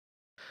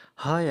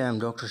Hi, I am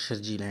Dr.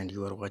 Sharjeel and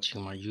you are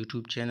watching my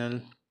YouTube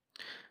channel.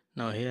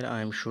 Now here I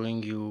am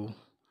showing you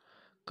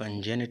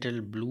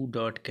congenital blue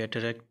dot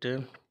cataract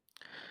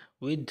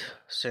with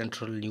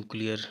central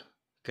nuclear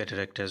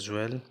cataract as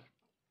well.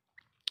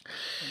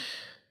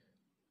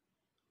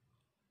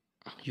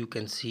 You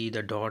can see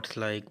the dots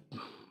like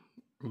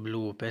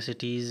blue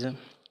opacities.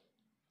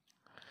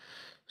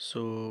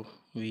 So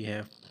we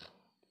have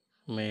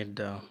made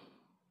the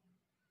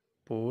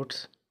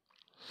ports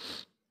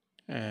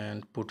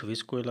and put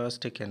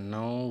viscoelastic, and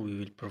now we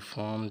will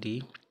perform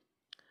the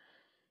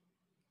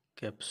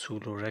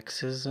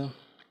capsulorhexis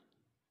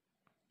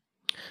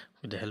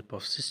with the help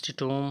of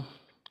cystitome.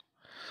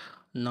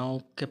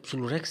 Now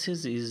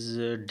capsulorhexis is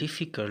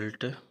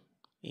difficult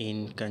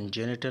in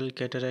congenital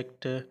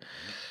cataract.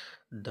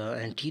 The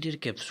anterior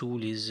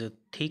capsule is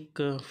thick,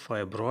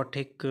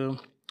 fibrotic,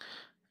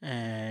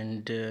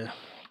 and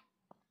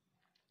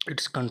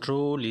its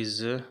control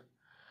is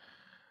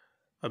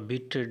a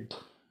bit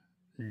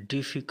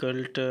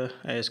difficult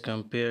as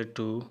compared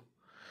to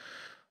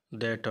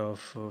that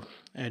of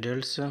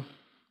adults.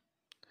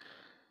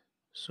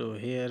 So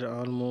here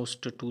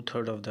almost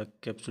 2/3 of the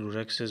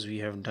capsulorhexis we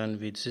have done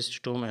with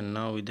cystitome, and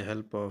now with the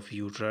help of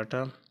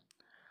Utrata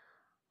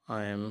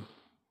I am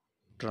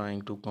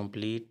trying to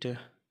complete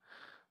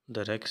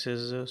the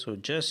rhexis. So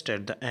just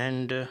at the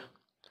end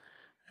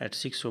at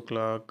 6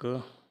 o'clock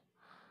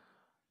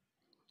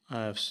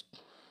I have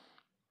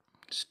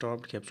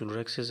stopped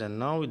capsulorhexis, and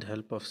now with the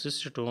help of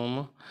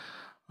cystitome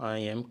I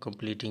am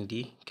completing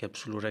the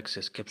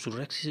capsulorhexis.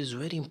 Capsulorhexis is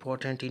very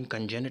important in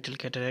congenital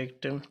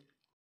cataract.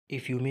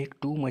 If you make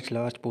too much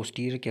large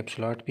posterior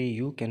capsulotomy,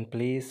 you can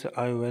place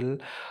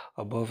IOL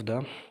above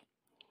the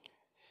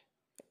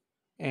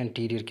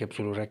anterior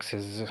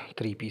capsulorhexis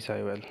 3-piece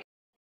IOL.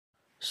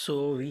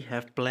 So we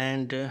have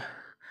planned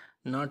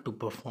not to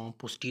perform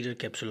posterior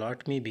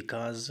capsulotomy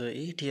because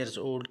 8 years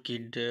old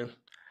kid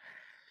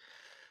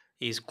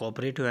is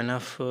cooperative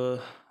enough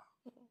to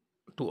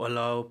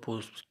allow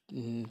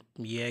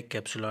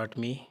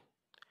capsulotomy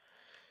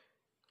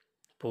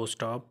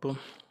post-op.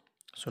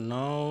 So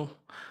now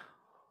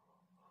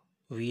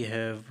we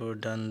have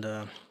done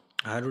the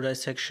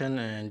hydrodissection,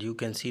 and you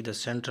can see the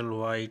central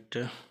white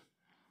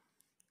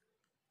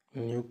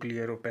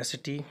nuclear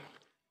opacity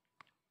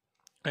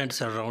and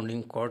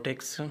surrounding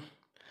cortex.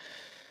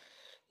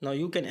 Now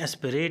you can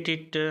aspirate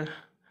it,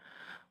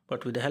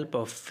 but with the help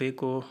of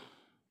phaco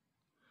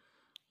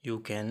you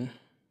can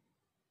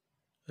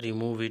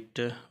remove it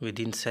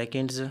within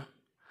seconds.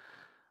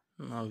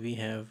 Now we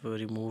have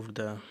removed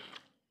the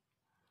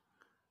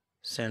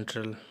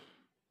central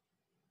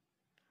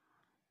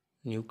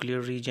nuclear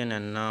region,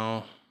 and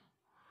now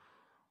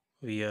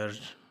we are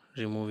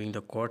removing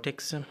the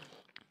cortex.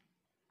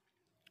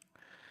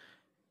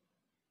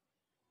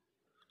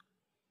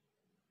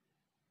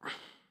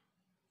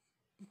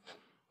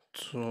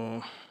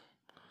 So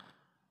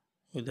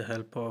with the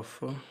help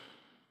of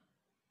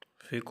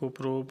phaco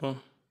probe,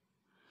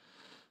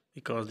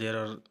 because there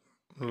are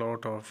a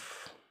lot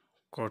of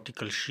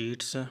cortical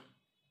sheets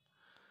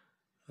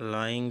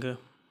lying,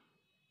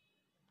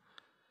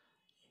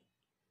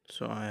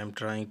 so I am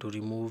trying to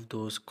remove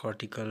those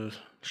cortical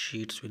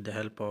sheets with the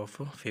help of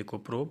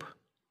phaco probe.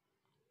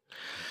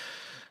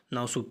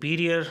 Now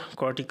superior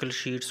cortical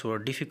sheets were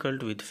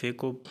difficult with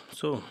phaco,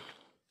 so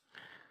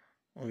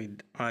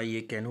with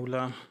IA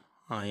cannula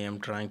I am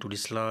trying to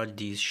dislodge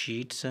these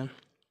sheets.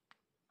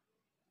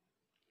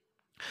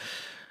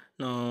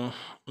 Now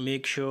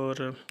make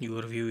sure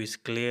your view is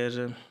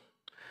clear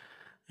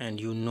and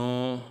you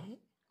know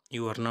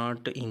you are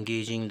not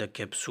engaging the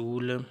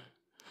capsule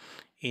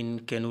in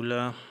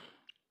cannula,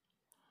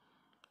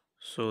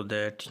 so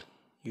that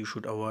you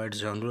should avoid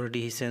zonular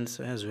dehiscence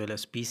as well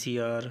as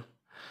PCR.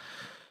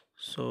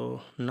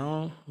 So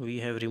now we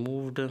have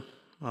removed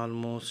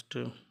almost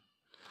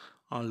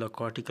all the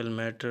cortical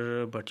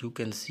matter, but you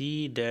can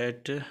see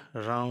that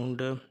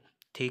round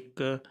thick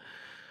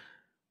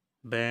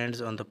bands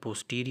on the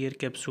posterior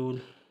capsule.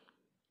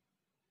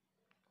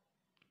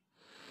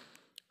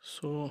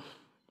 So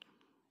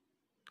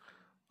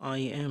I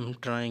am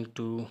trying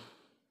to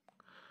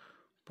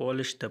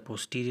polish the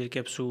posterior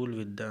capsule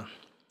with the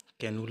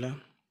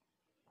cannula,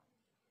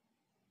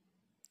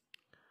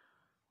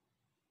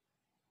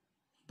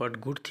 but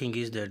good thing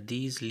is that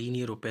these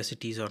linear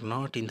opacities are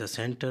not in the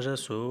center,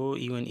 so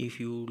even if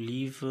you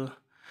leave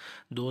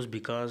those,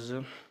 because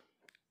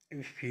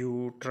if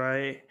you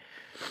try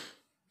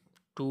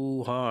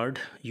too hard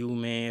you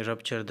may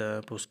rupture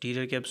the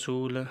posterior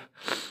capsule.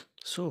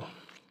 So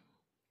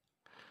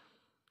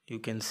you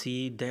can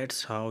see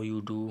that's how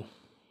you do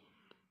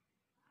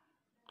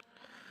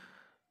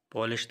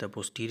polish the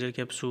posterior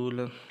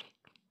capsule.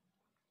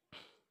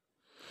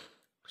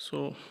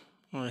 So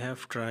I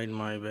have tried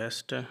my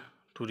best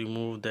to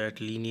remove that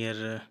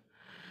linear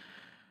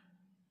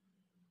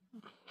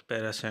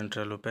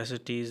paracentral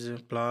opacities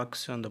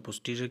plaques on the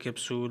posterior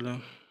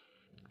capsule,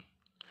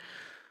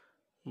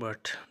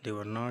 but they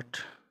were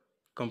not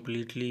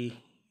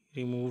completely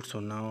removed.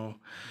 So now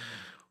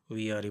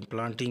we are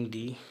implanting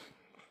the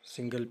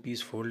single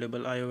piece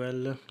foldable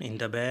IOL in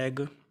the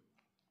bag.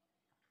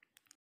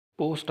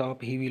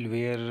 Post-op he will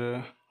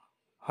wear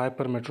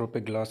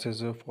hypermetropic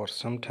glasses for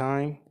some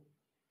time,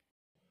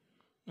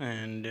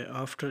 and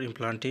after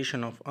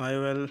implantation of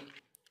IOL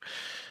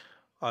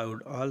I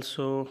would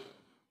also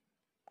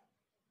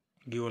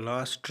give a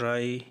last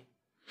try,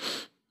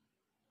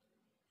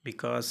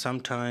 because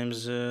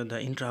sometimes the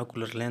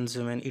intraocular lens,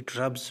 when it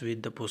rubs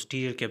with the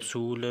posterior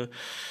capsule,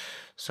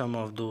 some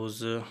of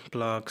those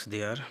plaques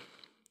they are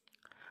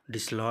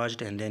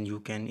dislodged, and then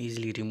you can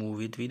easily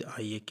remove it with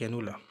IA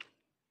cannula.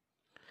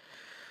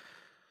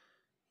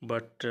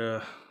 But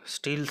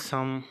still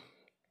some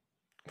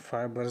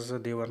fibers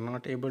they were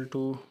not able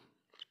to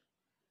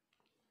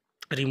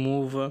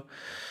remove,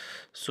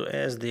 so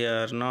as they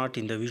are not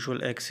in the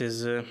visual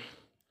axis,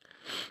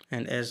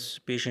 and as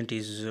patient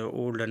is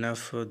old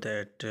enough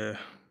that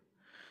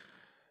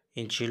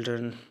in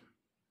children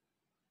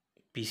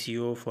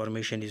PCO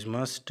formation is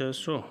must,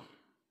 so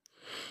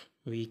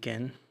we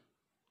can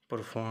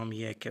perform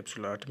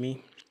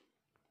capsulotomy.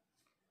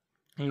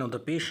 Now the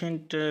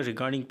patient,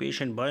 regarding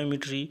patient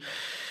biometry,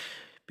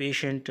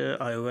 patient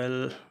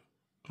IOL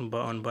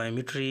on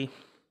biometry,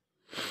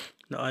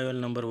 the IOL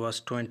number was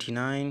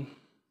 29,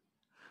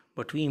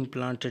 but we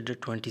implanted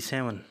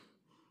 27.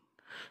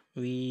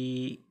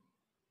 We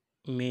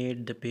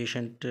made the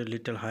patient a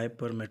little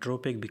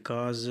hypermetropic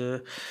because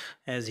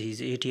as he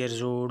is 8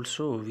 years old,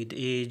 so with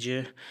age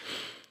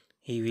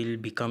he will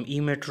become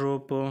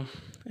emmetrope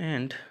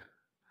and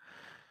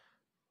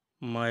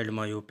mild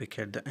myopic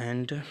at the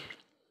end.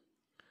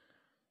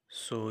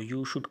 So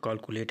you should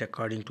calculate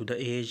according to the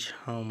age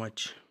how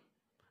much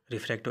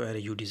refractive error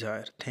you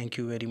desire. Thank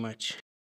you very much.